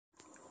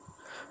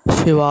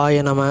சிவாய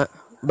நம.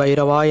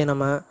 பைரவாய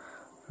நம.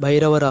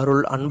 பைரவர்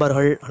அருள்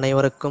அன்பர்கள்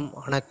அனைவருக்கும்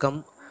வணக்கம்.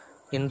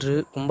 இன்று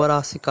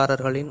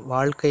கும்பராசிக்காரர்களின்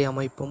வாழ்க்கை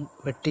அமைப்பும்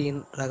வெற்றியின்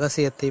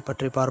இரகசியத்தை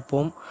பற்றி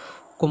பார்ப்போம்.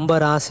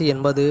 கும்பராசி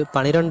என்பது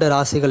 12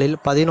 ராசிகளில்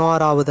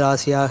 11வது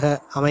ராசியாக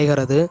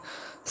அமைகிறது.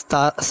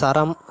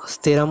 சரம்,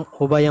 ஸ்திரம்,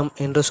 உபயம்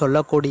என்று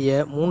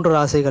சொல்லக்கூடிய 3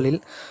 ராசிகளில்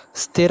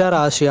ஸ்திர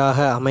ராசியாக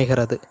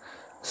அமைகிறது.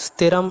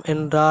 ஸ்திரம்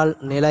என்றால்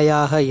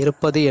நிலையாக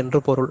இருப்பது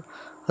என்று பொருள்.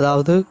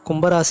 அதாவது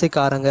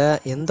கும்பராசிக்காரங்க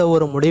எந்த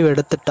ஒரு முடிவு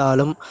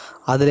எடுத்துட்டாலும்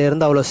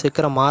அதிலேருந்து அவ்வளோ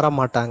சீக்கிரம் மாற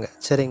மாட்டாங்க,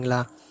 சரிங்களா?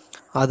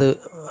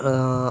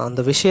 அந்த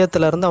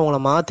விஷயத்துலேருந்து அவங்கள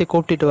மாற்றி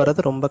கூப்பிட்டு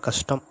வர்றது ரொம்ப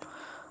கஷ்டம்.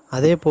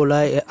 அதே போல்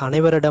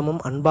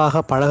அனைவரிடமும்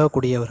அன்பாக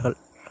பழகக்கூடியவர்கள்,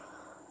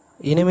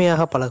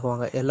 இனிமையாக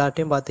பழகுவாங்க.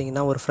 எல்லாத்தையும்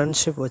பார்த்திங்கன்னா ஒரு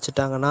ஃப்ரெண்ட்ஷிப்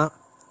வச்சுட்டாங்கன்னா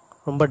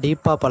ரொம்ப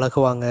டீப்பாக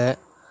பழகுவாங்க.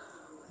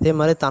 அதே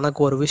மாதிரி தனக்கு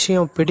ஒரு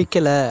விஷயம்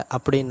பிடிக்கலை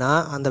அப்படின்னா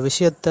அந்த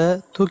விஷயத்தை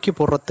தூக்கி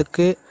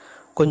போடுறதுக்கு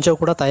கொஞ்சம்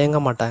கூட தயங்க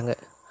மாட்டாங்க.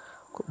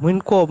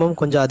 முன்கோபம்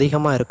கொஞ்சம்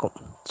அதிகமாக இருக்கும்,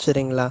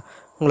 சரிங்களா?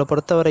 உங்களை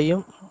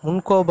பொறுத்தவரையும்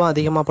முன்கோபம்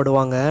அதிகமாக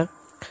படுவாங்க.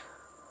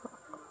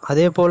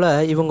 அதே போல்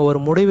இவங்க ஒரு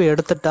முடிவு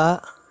எடுத்துட்டா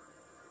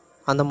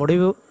அந்த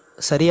முடிவு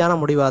சரியான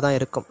முடிவாக தான்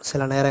இருக்கும்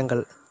சில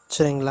நேரங்கள்,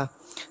 சரிங்களா?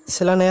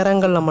 சில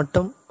நேரங்களில்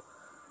மட்டும்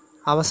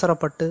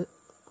அவசரப்பட்டு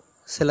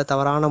சில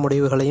தவறான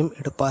முடிவுகளையும்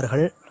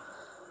எடுப்பார்கள்.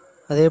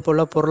 அதே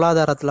போல்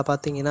பொருளாதாரத்தில்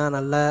பார்த்திங்கன்னா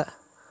நல்ல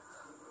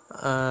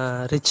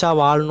ரிச்சாக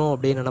வாழணும்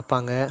அப்படின்னு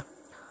நினைப்பாங்க.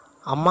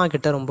 அம்மா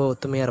கிட்ட ரொம்ப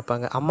ஒத்துமையாக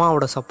இருப்பாங்க.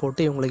 அம்மாவோட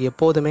சப்போர்ட்டு இவங்களுக்கு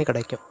எப்போதுமே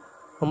கிடைக்கும்.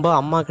 ரொம்ப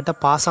அம்மா கிட்ட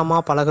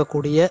பாசமாக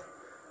பழகக்கூடிய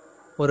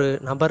ஒரு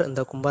நபர்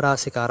இந்த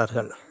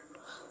கும்பராசிக்காரர்கள்,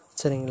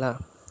 சரிங்களா?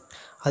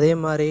 அதே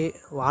மாதிரி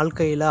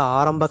வாழ்க்கையில்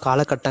ஆரம்ப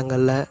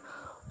காலகட்டங்களில்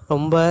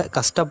ரொம்ப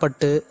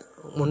கஷ்டப்பட்டு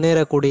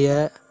முன்னேறக்கூடிய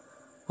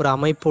ஒரு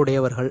அமைப்பு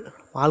உடையவர்கள்.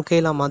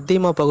 வாழ்க்கையில்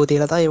மத்தியம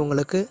பகுதியில் தான்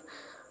இவங்களுக்கு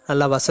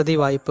நல்ல வசதி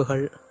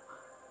வாய்ப்புகள்,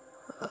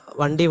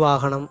 வண்டி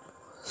வாகனம்,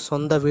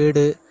 சொந்த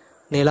வீடு,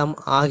 நிலம்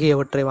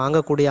ஆகியவற்றை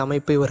வாங்கக்கூடிய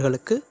அமைப்பு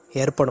இவர்களுக்கு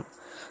ஏற்படும்.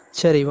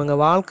 சரி, இவங்க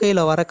வாழ்க்கையில்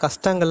வர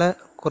கஷ்டங்களை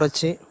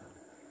குறைச்சி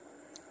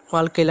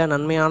வாழ்க்கையில்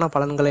நன்மையான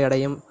பலன்களை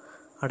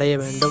அடைய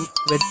வேண்டும்.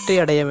 வெற்றி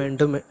அடைய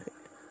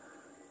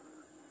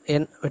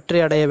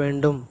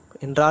வேண்டும்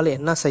என்றால்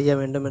என்ன செய்ய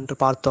வேண்டும் என்று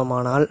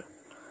பார்த்தோமானால்,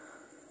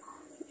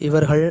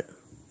 இவர்கள்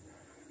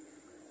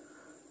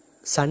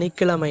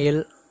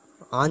சனிக்கிழமையில்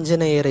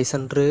ஆஞ்சநேயரை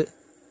சென்று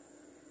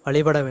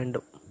வழிபட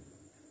வேண்டும்,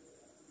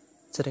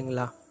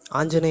 சரிங்களா?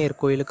 ஆஞ்சநேயர்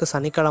கோயிலுக்கு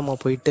சனிக்கிழமை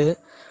போயிட்டு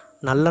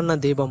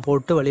நல்லெண்ணெய் தீபம்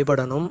போட்டு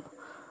வழிபடணும்.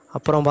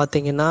 அப்புறம்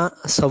பார்த்திங்கன்னா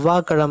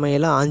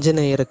செவ்வாய்க்கிழமையில்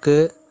ஆஞ்சநேயருக்கு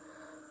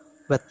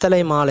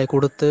வெத்தலை மாலை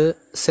கொடுத்து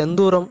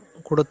செந்தூரம்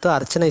கொடுத்து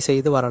அர்ச்சனை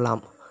செய்து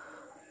வரலாம்.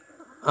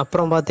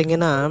 அப்புறம்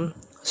பார்த்திங்கன்னா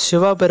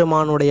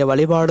சிவபெருமானுடைய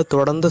வழிபாடு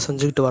தொடர்ந்து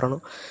செஞ்சுக்கிட்டு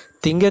வரணும்.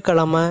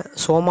 திங்கக்கிழமை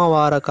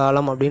சோமவார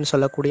காலம் அப்படின்னு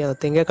சொல்லக்கூடிய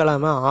அந்த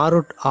திங்கக்கிழமை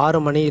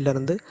 6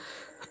 மணியிலிருந்து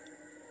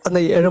அந்த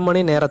 7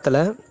 மணி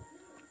நேரத்தில்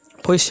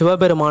போய்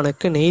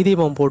சிவபெருமானுக்கு நெய்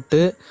தீபம் போட்டு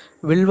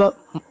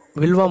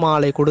வில்வ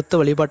மாலை கொடுத்து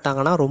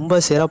வழிபட்டாங்கன்னா ரொம்ப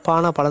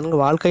சிறப்பான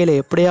பலன்கள். வாழ்க்கையில்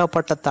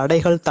எப்படியாப்பட்ட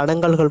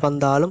தடங்கல்கள்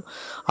வந்தாலும்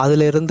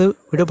அதிலிருந்து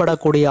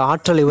விடுபடக்கூடிய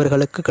ஆற்றல்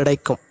இவர்களுக்கு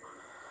கிடைக்கும்.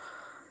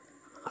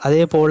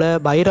 அதே போல்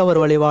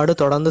பைரவர் வழிபாடு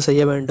தொடர்ந்து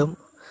செய்ய வேண்டும்.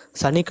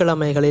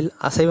 சனிக்கிழமைகளில்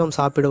அசைவம்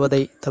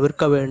சாப்பிடுவதை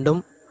தவிர்க்க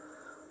வேண்டும்.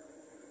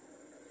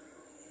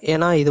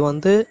 ஏன்னா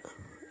இது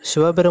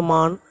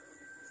சிவபெருமான்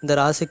இந்த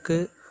ராசிக்கு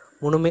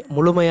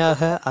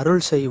முழுமையாக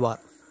அருள்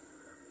செய்வார்.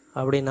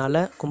 அப்படின்னால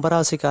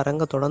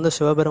கும்பராசிக்காரங்க தொடர்ந்து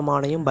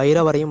சிவபெருமானையும்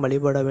பைரவரையும்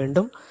வழிபட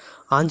வேண்டும்.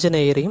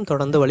 ஆஞ்சநேயரையும்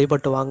தொடர்ந்து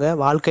வழிபட்டுவாங்க.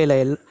 வாழ்க்கையில்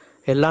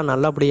எல்லாம்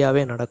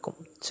நல்லபடியாகவே நடக்கும்,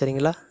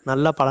 சரிங்களா?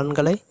 நல்ல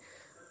பலன்களை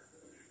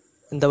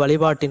இந்த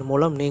வழிபாட்டின்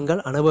மூலம்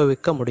நீங்கள்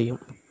அனுபவிக்க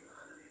முடியும்.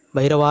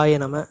 பைரவாய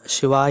நம.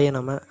 சிவாய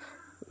நம.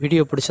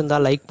 வீடியோ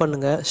பிடிச்சிருந்தால் லைக்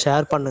பண்ணுங்கள்,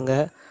 ஷேர்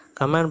பண்ணுங்கள்,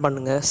 கமெண்ட்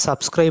பண்ணுங்கள்,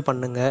 சப்ஸ்கிரைப்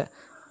பண்ணுங்கள்.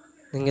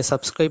 நீங்கள்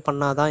சப்ஸ்கிரைப்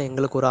பண்ணால் தான்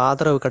எங்களுக்கு ஒரு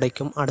ஆதரவு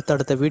கிடைக்கும்.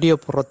 அடுத்தடுத்த வீடியோ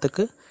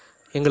போடுறதுக்கு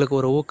எங்களுக்கு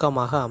ஒரு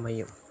ஊக்கமாக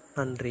அமையும்.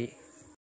 நன்றி.